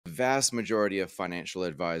vast majority of financial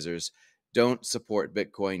advisors don't support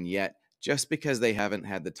Bitcoin yet just because they haven't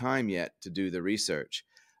had the time yet to do the research.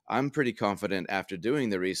 I'm pretty confident after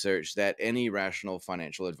doing the research that any rational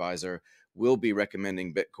financial advisor will be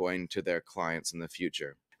recommending Bitcoin to their clients in the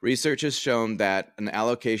future. Research has shown that an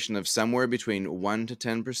allocation of somewhere between 1 to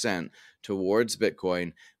 10% towards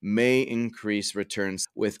Bitcoin may increase returns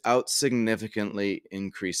without significantly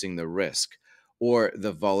increasing the risk or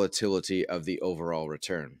the volatility of the overall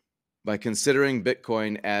return. By considering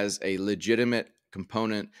Bitcoin as a legitimate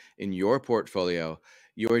component in your portfolio,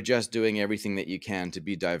 you're just doing everything that you can to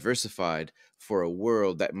be diversified for a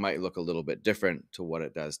world that might look a little bit different to what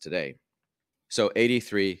it does today. So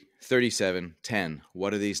 83, 37, 10, what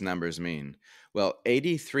do these numbers mean? Well,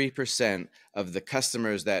 83% of the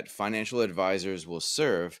customers that financial advisors will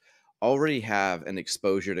serve already have an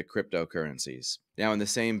exposure to cryptocurrencies. Now, in the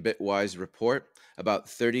same Bitwise report, about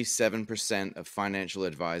 37% of financial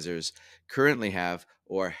advisors currently have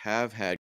or have had